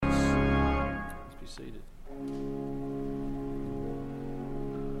seated.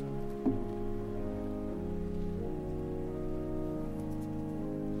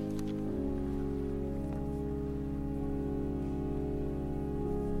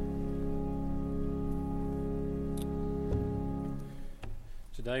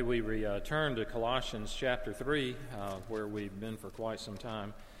 Today we return to Colossians chapter 3, where we've been for quite some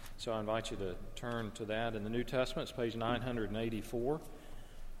time. So I invite you to turn to that in the New Testament. It's page 984.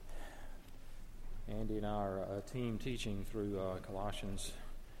 Andy and I are a team teaching through Colossians.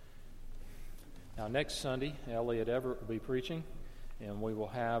 Now next Sunday, Elliot Everett will be preaching, and we will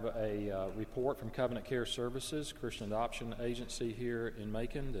have a report from Covenant Care Services, Christian Adoption Agency here in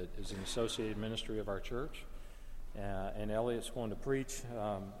Macon that is an associated ministry of our church. And Elliot's going to preach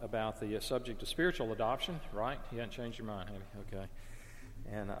about the subject of spiritual adoption, right? You haven't changed your mind, have you? Okay.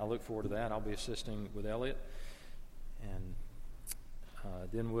 And I look forward to that. I'll be assisting with Elliot. And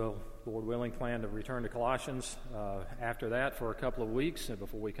then we'll, Lord willing, plan to return to Colossians after that for a couple of weeks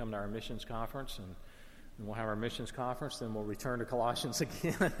before we come to our missions conference. And we'll have our missions conference. Then we'll return to Colossians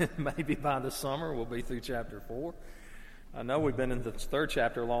again. Maybe by the summer we'll be through chapter 4. I know we've been in the third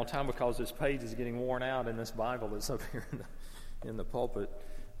chapter a long time because this page is getting worn out in this Bible that's up here in the pulpit.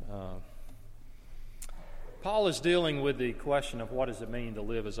 Paul is dealing with the question of what does it mean to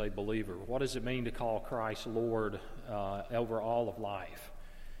live as a believer? What does it mean to call Christ Lord over all of life?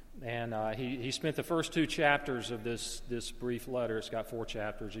 And he spent the first 2 chapters of this brief letter. It's got 4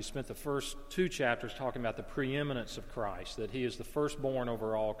 chapters. He spent the first 2 chapters talking about the preeminence of Christ, that he is the firstborn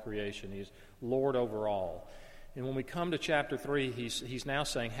over all creation. He is Lord over all. And when we come to chapter 3, he's now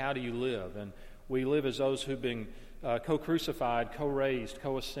saying, how do you live? And we live as those who've been co-crucified, co-raised,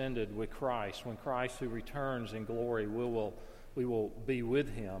 co-ascended with Christ. When Christ, who returns in glory, we will be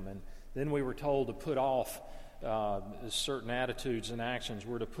with him. And then we were told to put off certain attitudes and actions.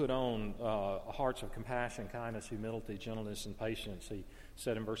 We're to put on hearts of compassion, kindness, humility, gentleness, and patience. He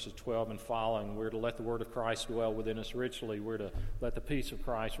said in verses 12 and following, we're to let the word of Christ dwell within us richly. We're to let the peace of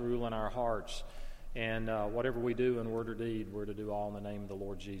Christ rule in our hearts. And whatever we do in word or deed, we're to do all in the name of the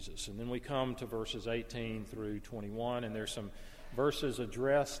Lord Jesus. And then we come to verses 18 through 21, and there's some verses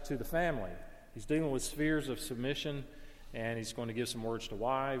addressed to the family. He's dealing with spheres of submission, and he's going to give some words to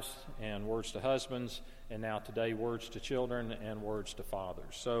wives and words to husbands, and now today words to children and words to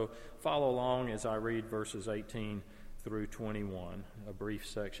fathers. So follow along as I read verses 18 through 21, a brief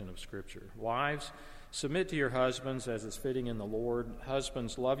section of Scripture. Wives, submit to your husbands as is fitting in the Lord.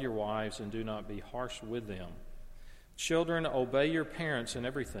 Husbands, love your wives and do not be harsh with them. Children, obey your parents in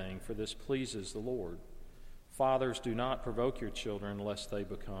everything, for this pleases the Lord. Fathers, do not provoke your children lest they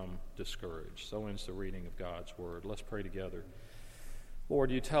become discouraged. So ends the reading of God's word. Let's pray together. Lord,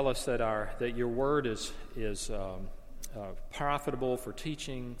 you tell us that your word is profitable for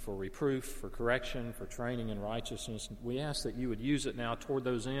teaching, for reproof, for correction, for training in righteousness. We ask that you would use it now toward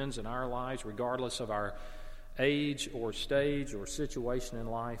those ends in our lives, regardless of our age or stage or situation in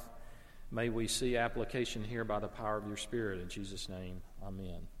life. May we see application here by the power of your Spirit. In Jesus' name,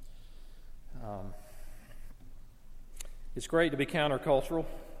 amen. It's great to be countercultural,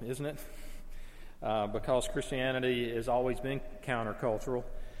 isn't it? Because Christianity has always been countercultural.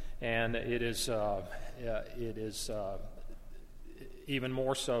 And it is even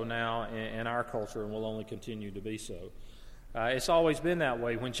more so now in our culture, and will only continue to be so. It's always been that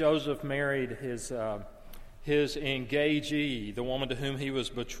way. When Joseph married his engagee, the woman to whom he was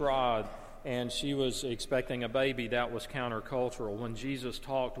betrothed, and she was expecting a baby, that was countercultural. When Jesus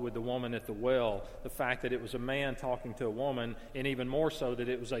talked with the woman at the well, the fact that it was a man talking to a woman, and even more so that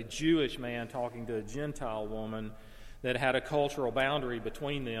it was a Jewish man talking to a Gentile woman, that had a cultural boundary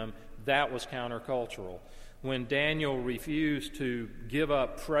between them, that was countercultural. When Daniel refused to give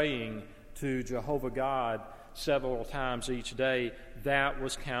up praying to Jehovah God several times each day, that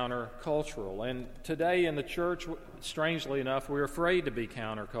was countercultural. And today in the church, strangely enough, we're afraid to be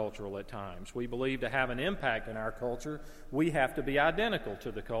countercultural at times. We believe to have an impact in our culture, we have to be identical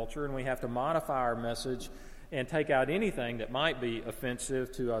to the culture, and we have to modify our message and take out anything that might be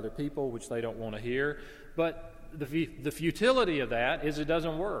offensive to other people, which they don't want to hear. But the futility of that is it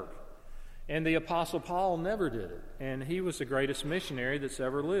doesn't work. And the Apostle Paul never did it. And he was the greatest missionary that's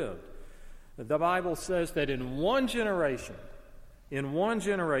ever lived. The Bible says that in one generation,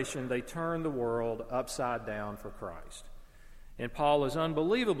 they turned the world upside down for Christ. And Paul is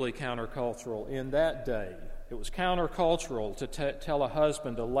unbelievably countercultural in that day. It was countercultural to tell a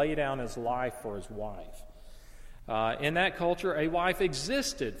husband to lay down his life for his wife. In that culture, a wife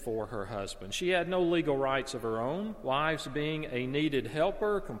existed for her husband. She had no legal rights of her own. Wives being a needed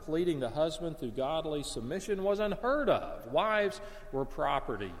helper, completing the husband through godly submission was unheard of. Wives were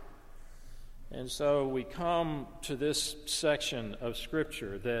property. And so we come to this section of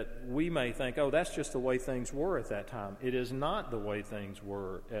Scripture that we may think, oh, that's just the way things were at that time. It is not the way things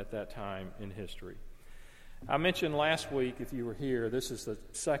were at that time in history. I mentioned last week, if you were here, this is the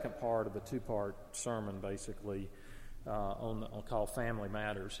second part of a two-part sermon, basically, called Family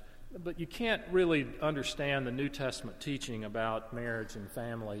Matters. But you can't really understand the New Testament teaching about marriage and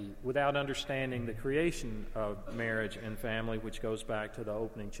family without understanding the creation of marriage and family, which goes back to the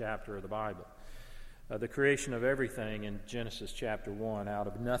opening chapter of the Bible. The creation of everything in Genesis chapter 1 out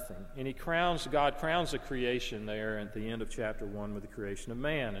of nothing. And God crowns the creation there at the end of chapter 1 with the creation of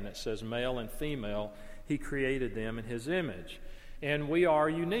man. And it says male and female, he created them in his image. And we are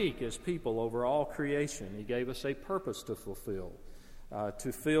unique as people over all creation. He gave us a purpose to fulfill.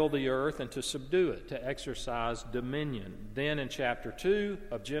 To fill the earth and to subdue it, to exercise dominion. Then in chapter 2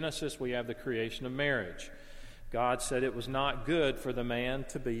 of Genesis, we have the creation of marriage. God said it was not good for the man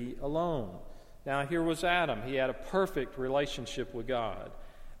to be alone. Now, here was Adam. He had a perfect relationship with God.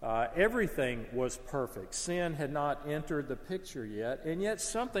 Everything was perfect. Sin had not entered the picture yet, and yet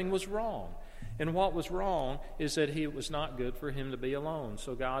something was wrong. And what was wrong is that it was not good for him to be alone.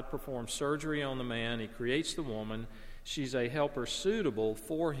 So God performs surgery on the man. He creates the woman. She's a helper suitable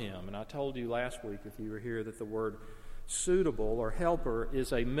for him. And I told you last week, if you were here, that the word suitable or helper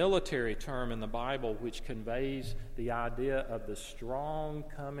is a military term in the Bible which conveys the idea of the strong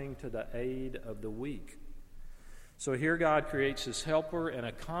coming to the aid of the weak. So here God creates his helper in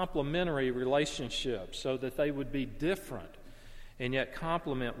a complementary relationship so that they would be different and yet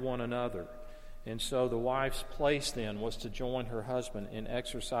complement one another. And so the wife's place then was to join her husband in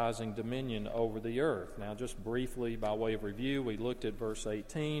exercising dominion over the earth. Now, just briefly, by way of review, we looked at verse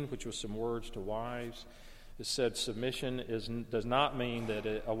 18, which was some words to wives. It said submission does not mean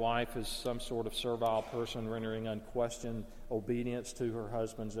that a wife is some sort of servile person rendering unquestioned obedience to her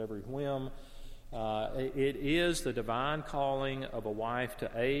husband's every whim. It is the divine calling of a wife to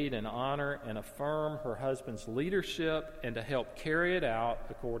aid and honor and affirm her husband's leadership and to help carry it out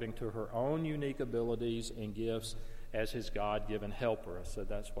according to her own unique abilities and gifts as his God-given helper. I said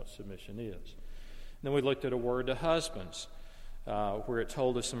that's what submission is. Then we looked at a word to husbands, where it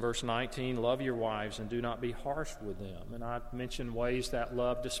told us in verse 19, love your wives and do not be harsh with them. And I mentioned ways that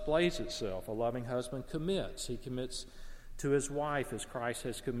love displays itself. A loving husband commits. He commits to his wife as Christ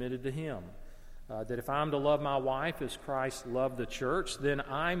has committed to him. That if I'm to love my wife as Christ loved the church, then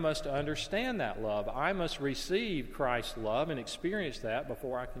I must understand that love. I must receive Christ's love and experience that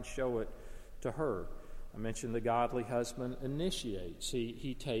before I can show it to her. I mentioned the godly husband initiates.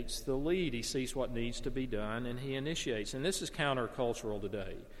 He takes the lead. He sees what needs to be done, and he initiates. And this is countercultural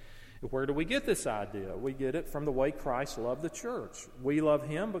today. Where do we get this idea? We get it from the way Christ loved the church. We love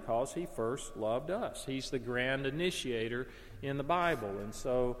him because he first loved us. He's the grand initiator in the Bible. And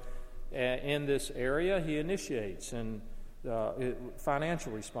so in this area, he initiates in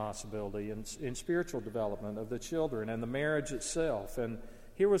financial responsibility and in spiritual development of the children and the marriage itself. And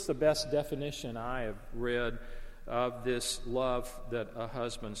here was the best definition I have read of this love that a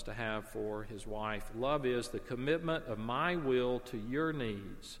husband's to have for his wife. Love is the commitment of my will to your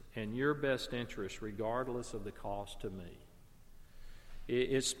needs and your best interest regardless of the cost to me.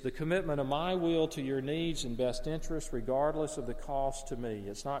 It's the commitment of my will to your needs and best interest regardless of the cost to me.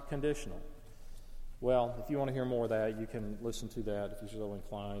 It's not conditional. Well, if you want to hear more of that, you can listen to that if you're so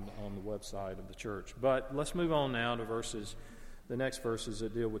inclined on the website of the church. But let's move on now to the next verses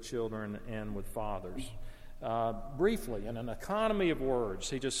that deal with children and with fathers. Briefly, in an economy of words,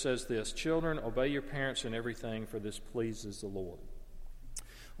 he just says this: children, obey your parents in everything, for this pleases the Lord.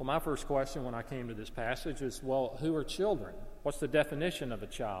 Well, my first question when I came to this passage is, well, who are children? What's the definition of a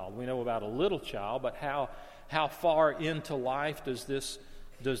child? We know about a little child, but how far into life does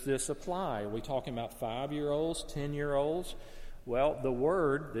this apply? Are we talking about 5-year-olds, 10-year-olds? Well, the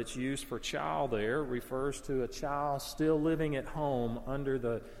word that's used for child there refers to a child still living at home under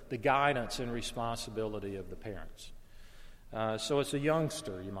the guidance and responsibility of the parents. So it's a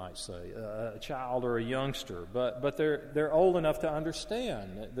youngster, you might say, a child or a youngster. But they're old enough to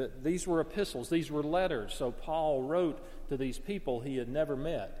understand that these were epistles, these were letters. So Paul wrote to these people he had never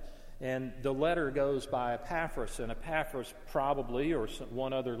met. And the letter goes by Epaphras, and Epaphras probably, or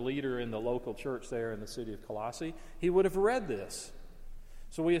one other leader in the local church there in the city of Colossae, he would have read this.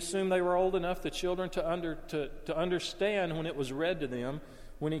 So we assume they were old enough, the children, to understand when it was read to them,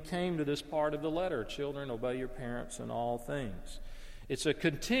 when he came to this part of the letter: children, obey your parents in all things. It's a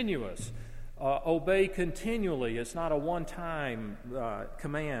continuous, obey continually. It's not a one-time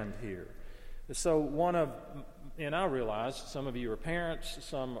command here. So one of And I realize some of you are parents,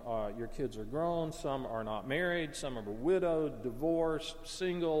 some your kids are grown, some are not married, some are widowed, divorced,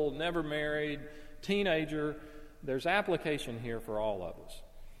 single, never married, teenager. There's application here for all of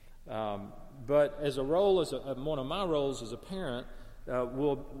us. But as a role, one of my roles as a parent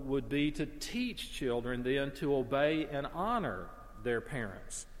would be to teach children then to obey and honor their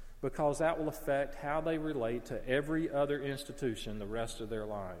parents, because that will affect how they relate to every other institution the rest of their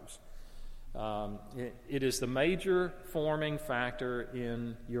lives. It is the major forming factor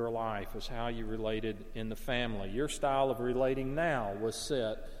in your life, is how you related in the family. Your style of relating now was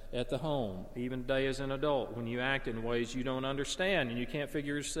set at the home, even today as an adult, when you act in ways you don't understand and you can't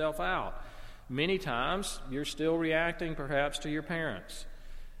figure yourself out. Many times, you're still reacting perhaps to your parents.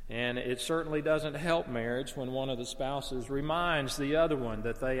 And it certainly doesn't help marriage when one of the spouses reminds the other one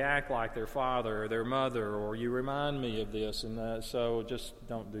that they act like their father or their mother, or you remind me of this and that. So just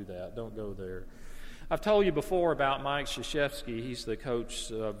don't do that. Don't go there. I've told you before about Mike Krzyzewski. He's the coach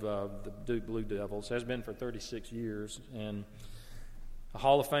of the Duke Blue Devils, has been for 36 years, and a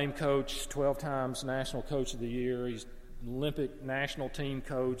Hall of Fame coach, 12 times National Coach of the Year. He's Olympic national team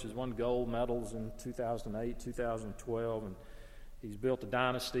coach, has won gold medals in 2008, 2012, and he's built a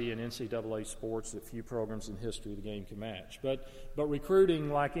dynasty in NCAA sports that few programs in history of the game can match. But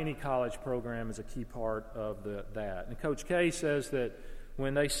recruiting, like any college program, is a key part of that. And Coach K says that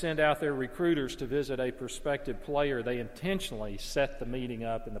when they send out their recruiters to visit a prospective player, they intentionally set the meeting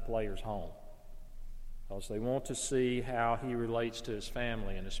up in the player's home, because they want to see how he relates to his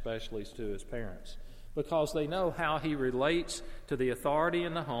family and especially to his parents. Because they know how he relates to the authority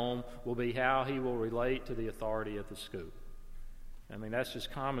in the home will be how he will relate to the authority at the school. I mean, that's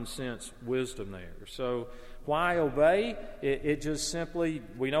just common sense wisdom there. So why obey? It just simply,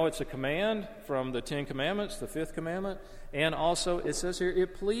 we know it's a command from the Ten Commandments, the fifth commandment, and also it says here,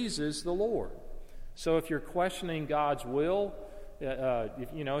 it pleases the Lord. So if you're questioning God's will,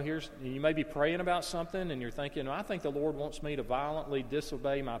 you may be praying about something and you're thinking, I think the Lord wants me to violently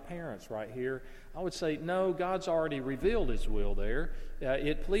disobey my parents right here. I would say, no, God's already revealed His will there.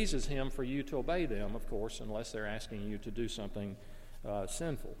 It pleases Him for you to obey them, of course, unless they're asking you to do something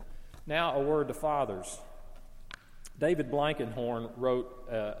sinful. Now, a word to fathers. David Blankenhorn wrote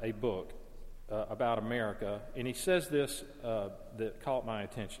a book about America, and he says this that caught my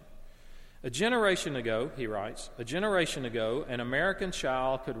attention. A generation ago, he writes, an American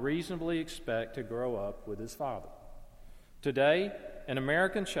child could reasonably expect to grow up with his father. Today, an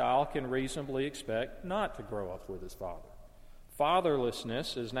American child can reasonably expect not to grow up with his father.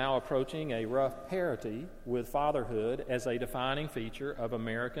 Fatherlessness is now approaching a rough parity with fatherhood as a defining feature of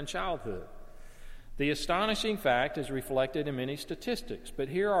American childhood. The astonishing fact is reflected in many statistics, but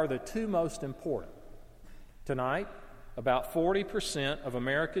here are the two most important. Tonight, about 40% of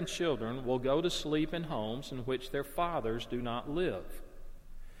American children will go to sleep in homes in which their fathers do not live.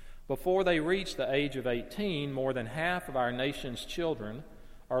 Before they reach the age of 18, more than half of our nation's children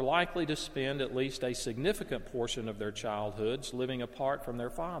are likely to spend at least a significant portion of their childhoods living apart from their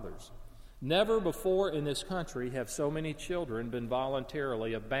fathers. Never before in this country have so many children been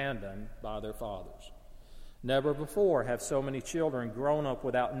voluntarily abandoned by their fathers. Never before have so many children grown up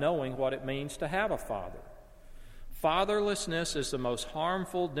without knowing what it means to have a father. Fatherlessness is the most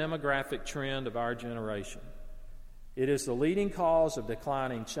harmful demographic trend of our generation. It is the leading cause of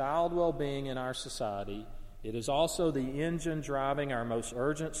declining child well-being in our society. It is also the engine driving our most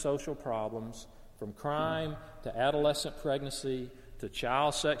urgent social problems, from crime to adolescent pregnancy to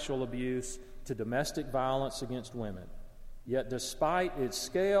child sexual abuse to domestic violence against women. Yet despite its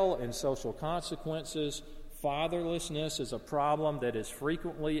scale and social consequences, fatherlessness is a problem that is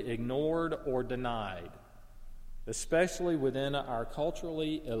frequently ignored or denied. Especially within our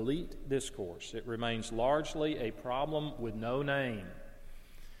culturally elite discourse, it remains largely a problem with no name.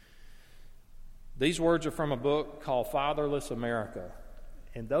 These words are from a book called Fatherless America,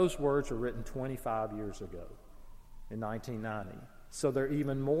 and those words were written 25 years ago, in 1990. So they're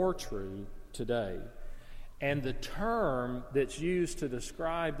even more true today. And the term that's used to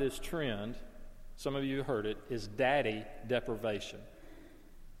describe this trend, some of you heard it, is daddy deprivation.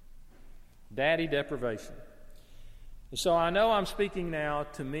 Daddy deprivation. So I know I'm speaking now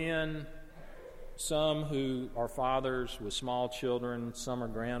to men, some who are fathers with small children, some are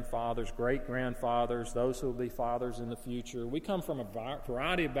grandfathers, great-grandfathers, those who will be fathers in the future. We come from a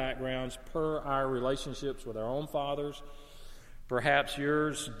variety of backgrounds per our relationships with our own fathers. Perhaps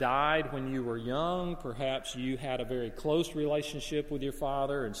yours died when you were young. Perhaps you had a very close relationship with your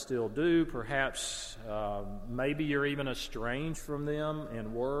father and still do. Perhaps maybe you're even estranged from them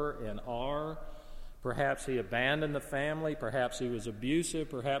and were and are. Perhaps he abandoned the family. Perhaps he was abusive.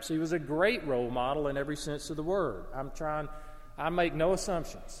 Perhaps he was a great role model in every sense of the word. I make no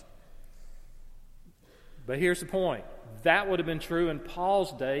assumptions. But here's the point. That would have been true in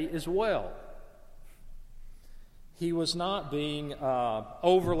Paul's day as well. He was not being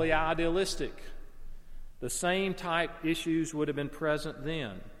overly idealistic. The same type issues would have been present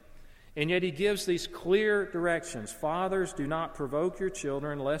then. And yet he gives these clear directions. Fathers, do not provoke your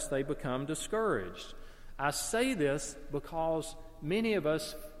children lest they become discouraged. I say this because many of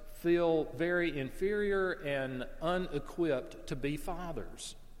us feel very inferior and unequipped to be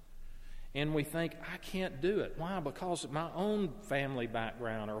fathers. And we think, I can't do it. Why? Because of my own family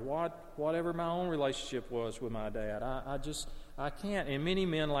background or whatever my own relationship was with my dad. I can't. And many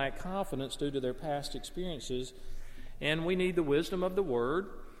men lack confidence due to their past experiences. And we need the wisdom of the Word,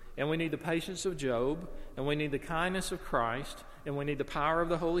 and we need the patience of Job, and we need the kindness of Christ, and we need the power of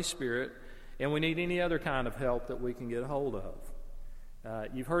the Holy Spirit, and we need any other kind of help that we can get a hold of.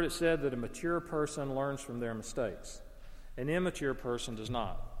 You've heard it said that a mature person learns from their mistakes. An immature person does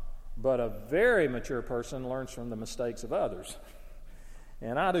not. But a very mature person learns from the mistakes of others.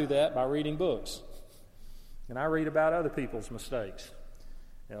 And I do that by reading books. And I read about other people's mistakes.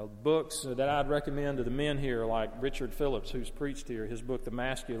 Books that I'd recommend to the men here, like Richard Phillips, who's preached here, his book, The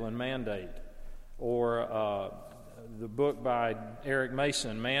Masculine Mandate, or the book by Eric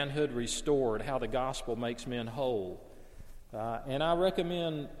Mason, Manhood Restored, How the Gospel Makes Men Whole. And I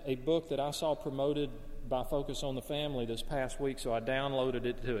recommend a book that I saw promoted by Focus on the Family this past week, so I downloaded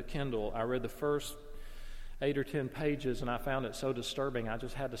it to a Kindle. I read the first 8 or 10 pages, and I found it so disturbing I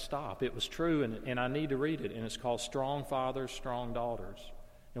just had to stop. It was true, and I need to read it, and it's called Strong Fathers, Strong Daughters.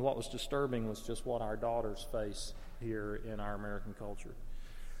 And what was disturbing was just what our daughters face here in our American culture.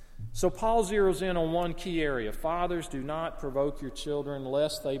 So Paul zeroes in on one key area. Fathers, do not provoke your children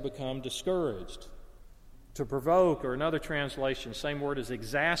lest they become discouraged. To provoke, or another translation, same word as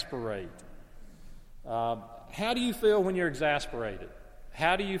exasperate. How do you feel when you're exasperated?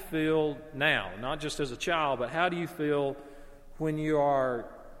 How do you feel now? Not just as a child, but how do you feel when you are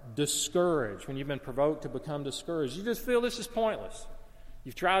discouraged, when you've been provoked to become discouraged? You just feel this is pointless.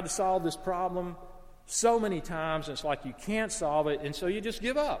 You've tried to solve this problem so many times, and it's like you can't solve it, and so you just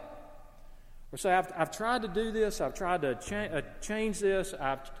give up. Or say, I've tried to do this, I've tried to change this,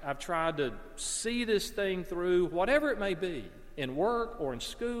 I've tried to see this thing through, whatever it may be, in work or in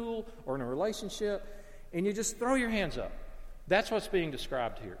school or in a relationship, and you just throw your hands up. That's what's being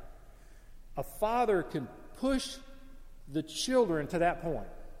described here. A father can push the children to that point,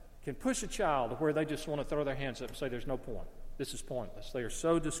 can push a child where they just want to throw their hands up and say, there's no point. This is pointless. They are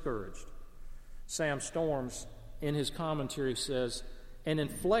so discouraged. Sam Storms, in his commentary, says, an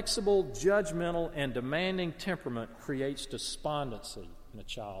inflexible, judgmental, and demanding temperament creates despondency in a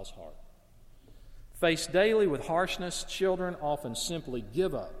child's heart. Faced daily with harshness, children often simply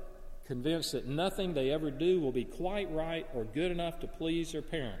give up, convinced that nothing they ever do will be quite right or good enough to please their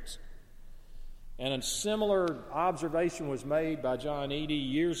parents. And a similar observation was made by John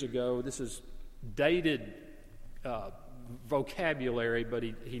Eadie years ago. This is dated vocabulary, but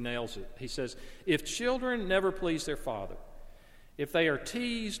he nails it. He says, if children never please their father, if they are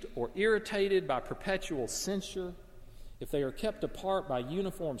teased or irritated by perpetual censure, if they are kept apart by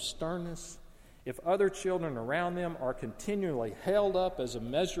uniform sternness, if other children around them are continually held up as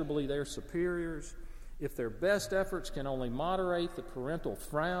immeasurably their superiors, if their best efforts can only moderate the parental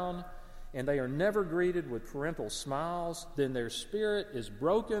frown, and they are never greeted with parental smiles, then their spirit is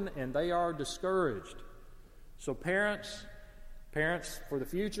broken and they are discouraged. So parents for the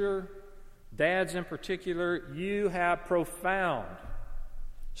future, dads in particular, you have profound,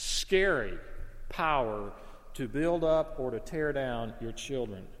 scary power to build up or to tear down your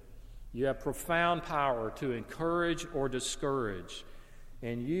children. You have profound power to encourage or discourage,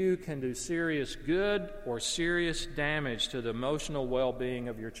 and you can do serious good or serious damage to the emotional well-being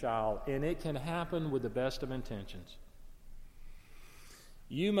of your child, and it can happen with the best of intentions.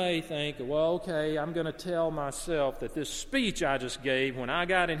 You may think, well, okay, I'm going to tell myself that this speech I just gave when I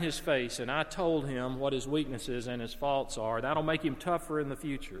got in his face and I told him what his weaknesses and his faults are, that'll make him tougher in the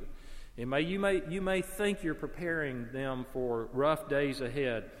future. You may think you're preparing them for rough days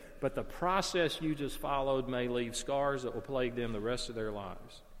ahead, but the process you just followed may leave scars that will plague them the rest of their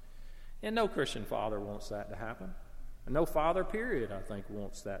lives. And no Christian father wants that to happen. And no father, period, I think,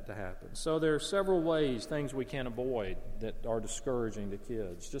 wants that to happen. So there are several ways, things we can avoid that are discouraging to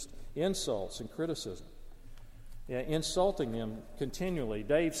kids. Just insults and criticism. Insulting them continually.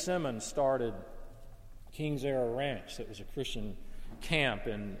 Dave Simmons started King's Arrow Ranch. That was a Christian camp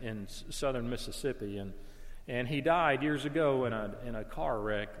in southern Mississippi. And he died years ago in a car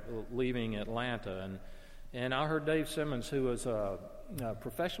wreck leaving Atlanta. And I heard Dave Simmons, who was a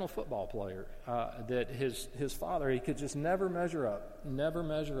professional football player, that his father, he could just never measure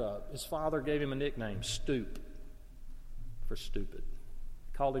up. His father gave him a nickname, Stoop, for stupid.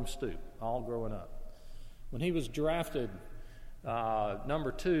 Called him Stoop, all growing up. When he was drafted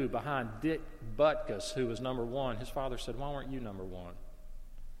number 2 behind Dick Butkus, who was number 1, his father said, "Why weren't you number 1?"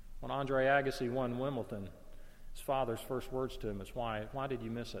 When Andre Agassi won Wimbledon, his father's first words to him is, why did you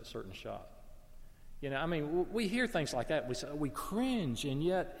miss that certain shot? You know, I mean, we hear things like that. We cringe, and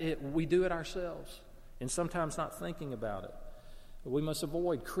yet we do it ourselves, and sometimes not thinking about it. We must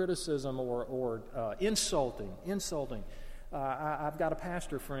avoid criticism or insulting. I've got a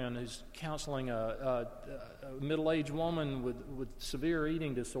pastor friend who's counseling a middle-aged woman with severe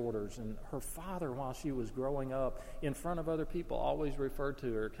eating disorders, and her father, while she was growing up, in front of other people, always referred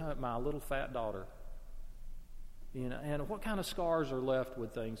to her, kind of my little fat daughter. You know, and what kind of scars are left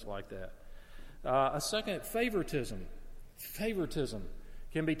with things like that? A second, favoritism. Favoritism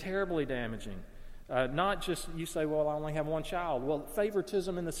can be terribly damaging. Not just, you say, well, I only have one child. Well,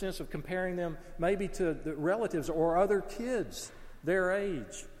 favoritism in the sense of comparing them maybe to the relatives or other kids their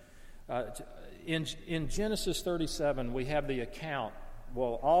age. In Genesis 37, we have the account,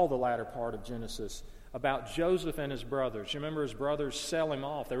 well, all the latter part of Genesis, about Joseph and his brothers. You remember his brothers sell him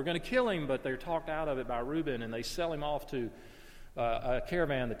off. They were going to kill him, but they're talked out of it by Reuben, and they sell him off to a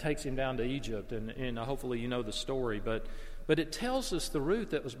caravan that takes him down to Egypt, and hopefully you know the story. But it tells us the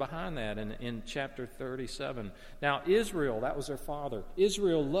root that was behind that in chapter 37. Now, Israel, that was their father.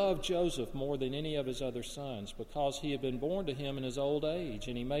 Israel loved Joseph more than any of his other sons because he had been born to him in his old age,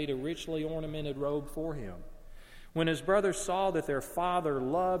 and he made a richly ornamented robe for him. When his brothers saw that their father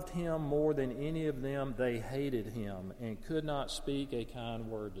loved him more than any of them, they hated him and could not speak a kind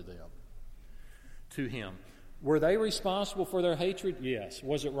word to him. Were they responsible for their hatred? Yes.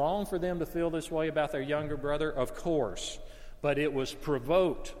 Was it wrong for them to feel this way about their younger brother? Of course. But it was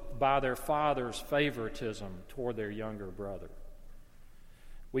provoked by their father's favoritism toward their younger brother.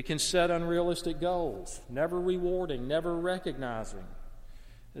 We can set unrealistic goals, never rewarding, never recognizing.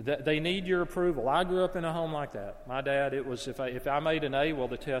 They need your approval. I grew up in a home like that. My dad, it was if I made an A, well,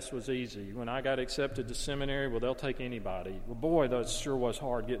 the test was easy. When I got accepted to seminary, well, they'll take anybody. Well, boy, that sure was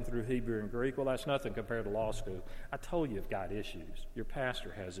hard getting through Hebrew and Greek. Well, that's nothing compared to law school. I told you you've got issues. Your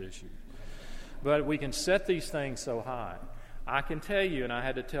pastor has issues. But we can set these things so high. I can tell you, and I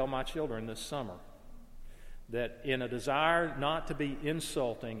had to tell my children this summer, that in a desire not to be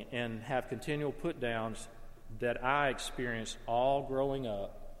insulting and have continual put-downs that I experienced all growing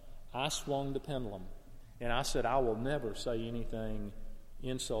up, I swung the pendulum, and I said, I will never say anything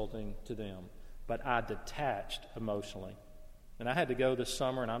insulting to them. But I detached emotionally. And I had to go this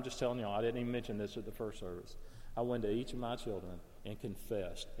summer, and I'm just telling y'all, I didn't even mention this at the first service. I went to each of my children and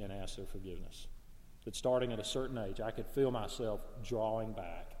confessed and asked their forgiveness. But starting at a certain age, I could feel myself drawing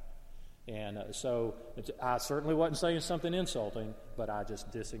back. And so I certainly wasn't saying something insulting, but I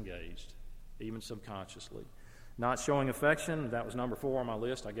just disengaged, even subconsciously. Not showing affection, that was number 4 on my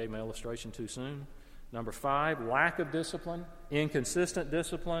list. I gave my illustration too soon. Number 5, lack of discipline, inconsistent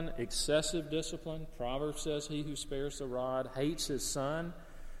discipline, excessive discipline. Proverbs says, he who spares the rod hates his son,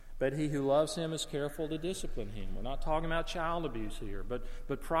 but he who loves him is careful to discipline him. We're not talking about child abuse here, but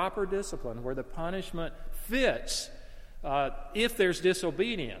proper discipline where the punishment fits if there's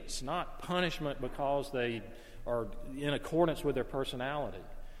disobedience, not punishment because they are in accordance with their personality.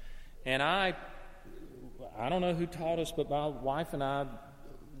 And I don't know who taught us, but my wife and I,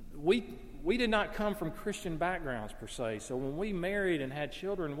 we did not come from Christian backgrounds per se. So when we married and had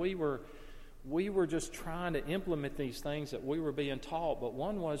children, we were just trying to implement these things that we were being taught. But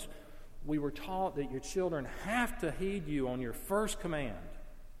one was, we were taught that your children have to heed you on your first command,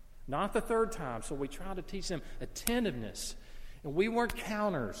 not the third time. So we tried to teach them attentiveness. And we weren't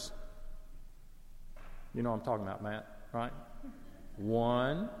counters. You know what I'm talking about, Matt, right?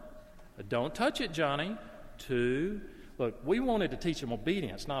 1, don't touch it, Johnny. 2, look, we wanted to teach them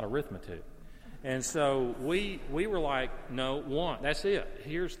obedience, not arithmetic. And so we were like, no, 1, that's it.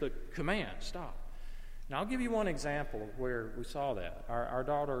 Here's the command, stop. Now, I'll give you one example of where we saw that. Our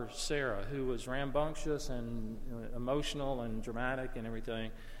daughter, Sarah, who was rambunctious and emotional and dramatic and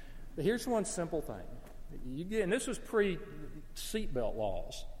everything. But here's one simple thing. And this was pre-seatbelt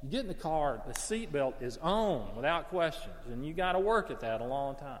laws. You get in the car, the seatbelt is on without questions, and you got to work at that a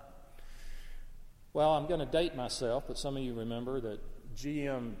long time. Well, I'm going to date myself, but some of you remember that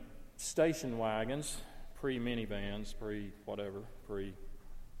GM station wagons, pre-minivans,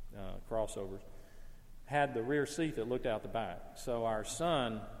 crossovers, had the rear seat that looked out the back. So our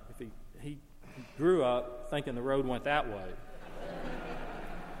son, if he grew up thinking the road went that way.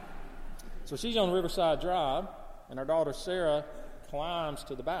 So she's on Riverside Drive, and our daughter Sarah climbs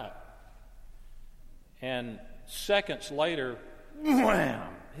to the back. And seconds later, wham!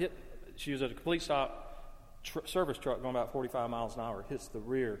 She was at a complete stop, service truck going about 45 miles an hour, hits the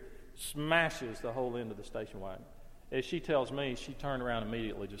rear, smashes the whole end of the station wagon. As she tells me, she turned around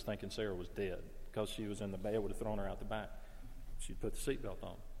immediately just thinking Sarah was dead because she was in the bed, would have thrown her out the back. She'd put the seatbelt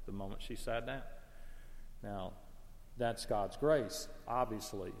on the moment she sat down. Now, that's God's grace,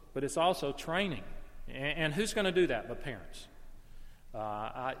 obviously, but it's also training. And who's going to do that but parents?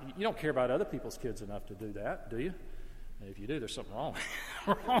 You don't care about other people's kids enough to do that, do you? If you do, there's something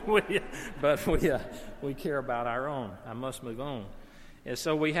wrong with you. But we care about our own. I must move on. And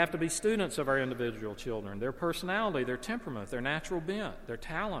so we have to be students of our individual children, their personality, their temperament, their natural bent, their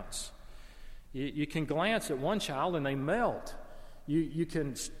talents. You can glance at one child and they melt. You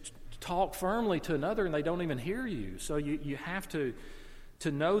can talk firmly to another and they don't even hear you. So you have to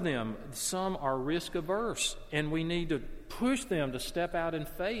know them. Some are risk averse, and we need to push them to step out in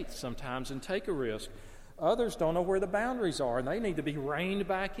faith sometimes and take a risk. Others don't know where the boundaries are, and they need to be reined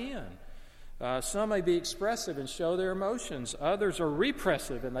back in. Some may be expressive and show their emotions. Others are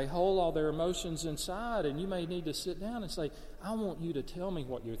repressive, and they hold all their emotions inside, and you may need to sit down and say, I want you to tell me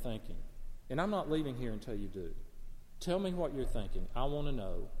what you're thinking, and I'm not leaving here until you do. Tell me what you're thinking. I want to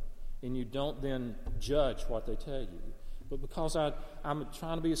know. And you don't then judge what they tell you, but because I'm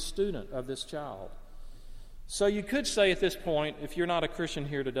trying to be a student of this child. So you could say at this point, if you're not a Christian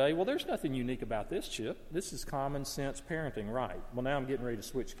here today, well, there's nothing unique about this, Chip. This is common sense parenting, right? Well, now I'm getting ready to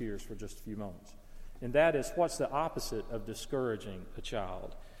switch gears for just a few moments. And that is, what's the opposite of discouraging a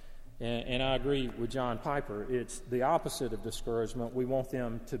child? And I agree with John Piper. It's the opposite of discouragement. We want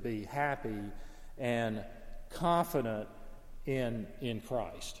them to be happy and confident in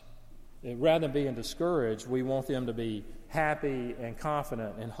Christ. And rather than being discouraged, we want them to be happy and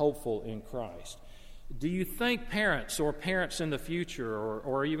confident and hopeful in Christ. Do you think parents or parents in the future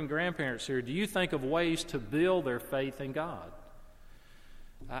or even grandparents here, do you think of ways to build their faith in God?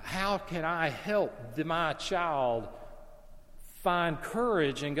 How can I help my child find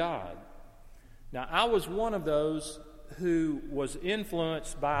courage in God? Now, I was one of those who was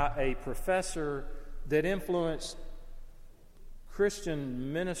influenced by a professor that influenced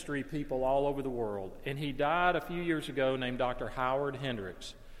Christian ministry people all over the world. And he died a few years ago, named Dr. Howard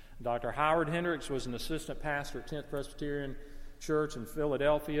Hendricks. Dr. Howard Hendricks was an assistant pastor at 10th Presbyterian Church in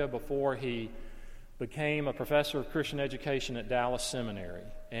Philadelphia before he became a professor of Christian education at Dallas Seminary.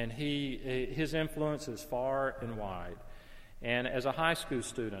 And his influence is far and wide. And as a high school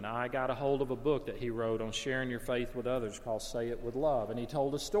student, I got a hold of a book that he wrote on sharing your faith with others called Say It With Love. And he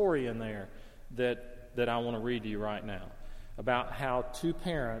told a story in there that I want to read to you right now about how two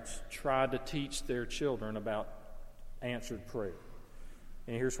parents tried to teach their children about answered prayer.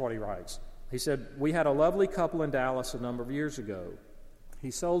 And here's what he writes. He said, we had a lovely couple in Dallas a number of years ago.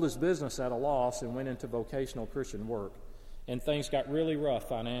 He sold his business at a loss and went into vocational Christian work, and things got really rough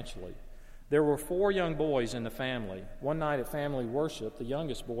financially. There were 4 young boys in the family. One night at family worship, the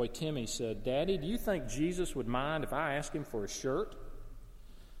youngest boy, Timmy, said, Daddy, do you think Jesus would mind if I asked him for a shirt?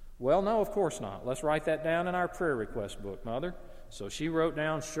 Well, no, of course not. Let's write that down in our prayer request book, Mother. So she wrote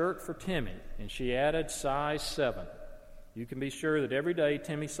down shirt for Timmy, and she added size 7. You can be sure that every day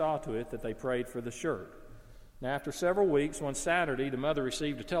Timmy saw to it that they prayed for the shirt. Now, after several weeks, one Saturday, the mother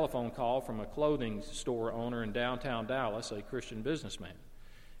received a telephone call from a clothing store owner in downtown Dallas, a Christian businessman.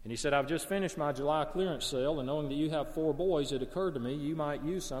 And he said, I've just finished my July clearance sale, and knowing that you have 4 boys, it occurred to me you might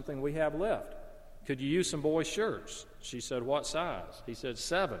use something we have left. Could you use some boys' shirts? She said, what size? He said,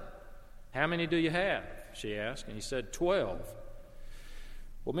 7. How many do you have? She asked, and he said, 12.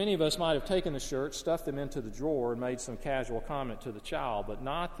 Well, many of us might have taken the shirts, stuffed them into the drawer, and made some casual comment to the child, but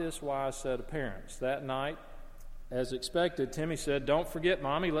not this wise set of parents. That night, as expected, Timmy said, don't forget,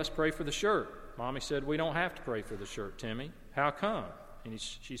 Mommy, let's pray for the shirt. Mommy said, we don't have to pray for the shirt, Timmy. How come? And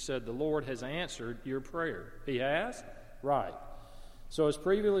she said, the Lord has answered your prayer. He has? Right. So as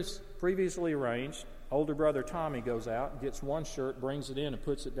previously arranged, older brother Tommy goes out, gets one shirt, brings it in, and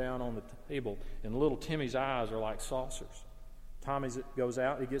puts it down on the table, and little Timmy's eyes are like saucers. Tommy goes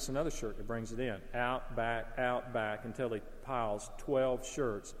out, he gets another shirt and brings it in. Out, back, until he piles 12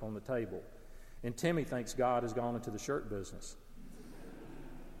 shirts on the table. And Timmy thinks God has gone into the shirt business.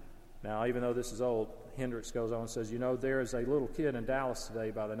 Now, even though this is old, Hendricks goes on and says, there is a little kid in Dallas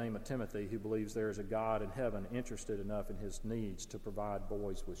today by the name of Timothy who believes there is a God in heaven interested enough in his needs to provide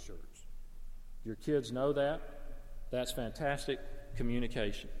boys with shirts. Your kids know that? That's fantastic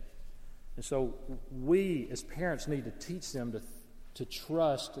communication. And so we, as parents, need to teach them to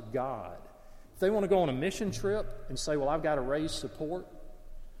trust God. they want to go on a mission trip and say, well, I've got to raise support,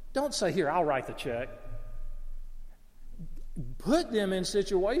 don't say, here, I'll write the check. Put them in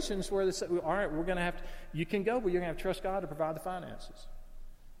situations where they say, all right, we're going to have to, you can go, but you're going to have to trust God to provide the finances.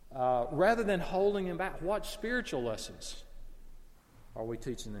 Rather than holding them back, what spiritual lessons are we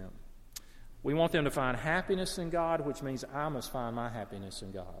teaching them? We want them to find happiness in God, which means I must find my happiness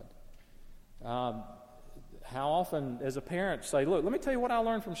in God. How often, as a parent, say, look, let me tell you what I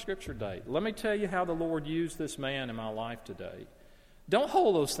learned from Scripture today. Let me tell you how the Lord used this man in my life today. Don't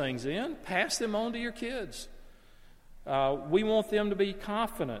hold those things in. Pass them on to your kids. We want them to be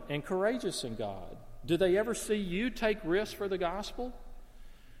confident and courageous in God. Do they ever see you take risks for the gospel?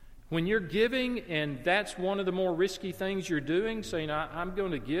 When you're giving, and that's one of the more risky things you're doing, saying, I'm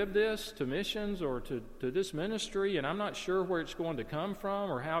going to give this to missions or to this ministry, and I'm not sure where it's going to come from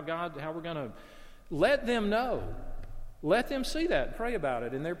or how we're going to let them know. Let them see that and pray about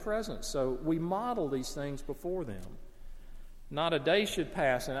it in their presence. So we model these things before them. Not a day should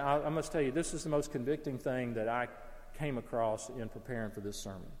pass, and I must tell you, this is the most convicting thing that I came across in preparing for this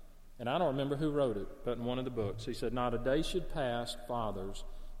sermon. And I don't remember who wrote it, but in one of the books, he said, not a day should pass, fathers,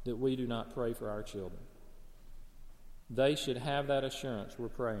 that we do not pray for our children. They should have that assurance we're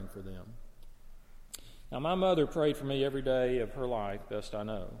praying for them. Now, my mother prayed for me every day of her life, best I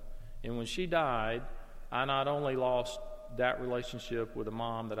know. And when she died, I not only lost that relationship with a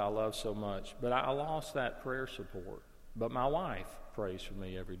mom that I love so much, but I lost that prayer support. But my wife prays for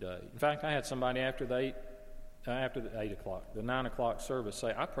me every day. In fact, I had somebody after the 8 o'clock, the 9 o'clock service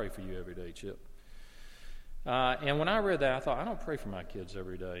say, I pray for you every day, Chip. And when I read that, I thought, I don't pray for my kids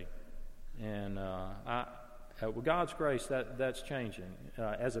every day. And with God's grace, that's changing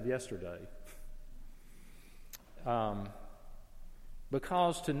as of yesterday.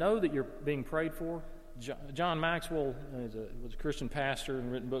 Because to know that you're being prayed for, John Maxwell was a Christian pastor and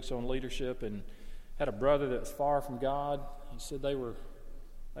written books on leadership, and had a brother that was far from God. He said they were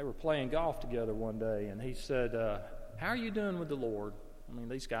playing golf together one day, and he said, how are you doing with the Lord? I mean,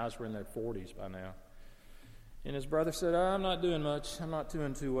 these guys were in their 40s by now. And his brother said, I'm not doing much. I'm not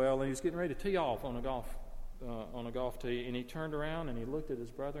doing too well. And he was getting ready to tee off on a golf tee. And he turned around and he looked at his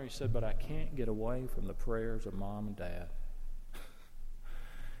brother and he said, but I can't get away from the prayers of Mom and Dad.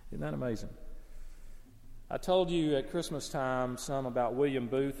 Isn't that amazing? I told you at Christmas time some about William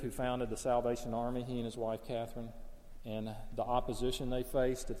Booth, who founded the Salvation Army, he and his wife Catherine, and the opposition they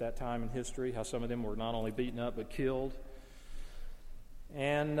faced at that time in history, how some of them were not only beaten up but killed.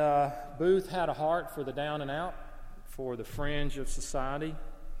 And Booth had a heart for the down and out, for the fringe of society.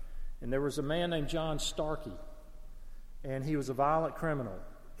 And there was a man named John Starkey, and he was a violent criminal.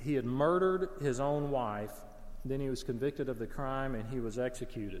 He had murdered his own wife, then he was convicted of the crime, and he was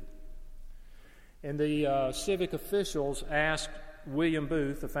executed. And the civic officials asked William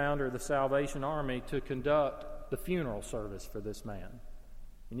Booth, the founder of the Salvation Army, to conduct the funeral service for this man.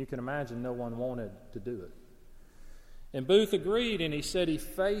 And you can imagine no one wanted to do it. And Booth agreed, and he said he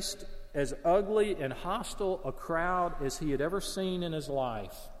faced as ugly and hostile a crowd as he had ever seen in his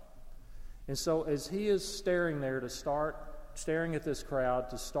life. And so as he is staring at this crowd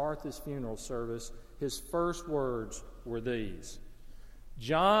to start this funeral service, his first words were these: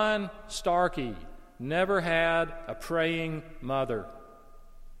 John Starkey never had a praying mother.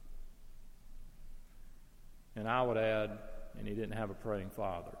 And I would add, and he didn't have a praying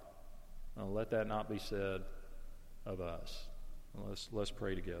father. Now, let that not be said of us. Let's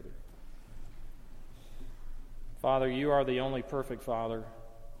pray together. Father, you are the only perfect Father,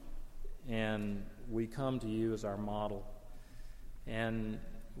 and we come to you as our model. And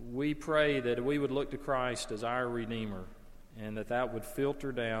we pray that we would look to Christ as our Redeemer, and that would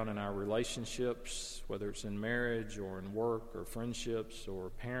filter down in our relationships, whether it's in marriage or in work or friendships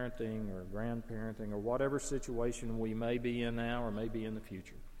or parenting or grandparenting or whatever situation we may be in now or may be in the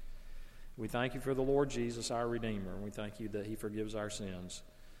future. We thank you for the Lord Jesus, our Redeemer, and we thank you that he forgives our sins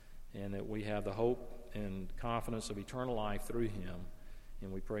and that we have the hope and confidence of eternal life through him.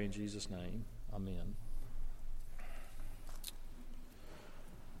 And we pray in Jesus' name. Amen.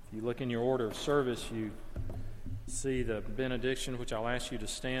 If you look in your order of service, you see the benediction, which I'll ask you to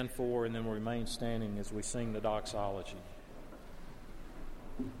stand for, and then we'll remain standing as we sing the doxology.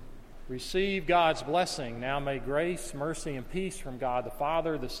 Receive God's blessing. Now may grace, mercy, and peace from God the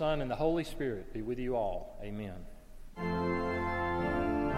Father, the Son, and the Holy Spirit be with you all. Amen.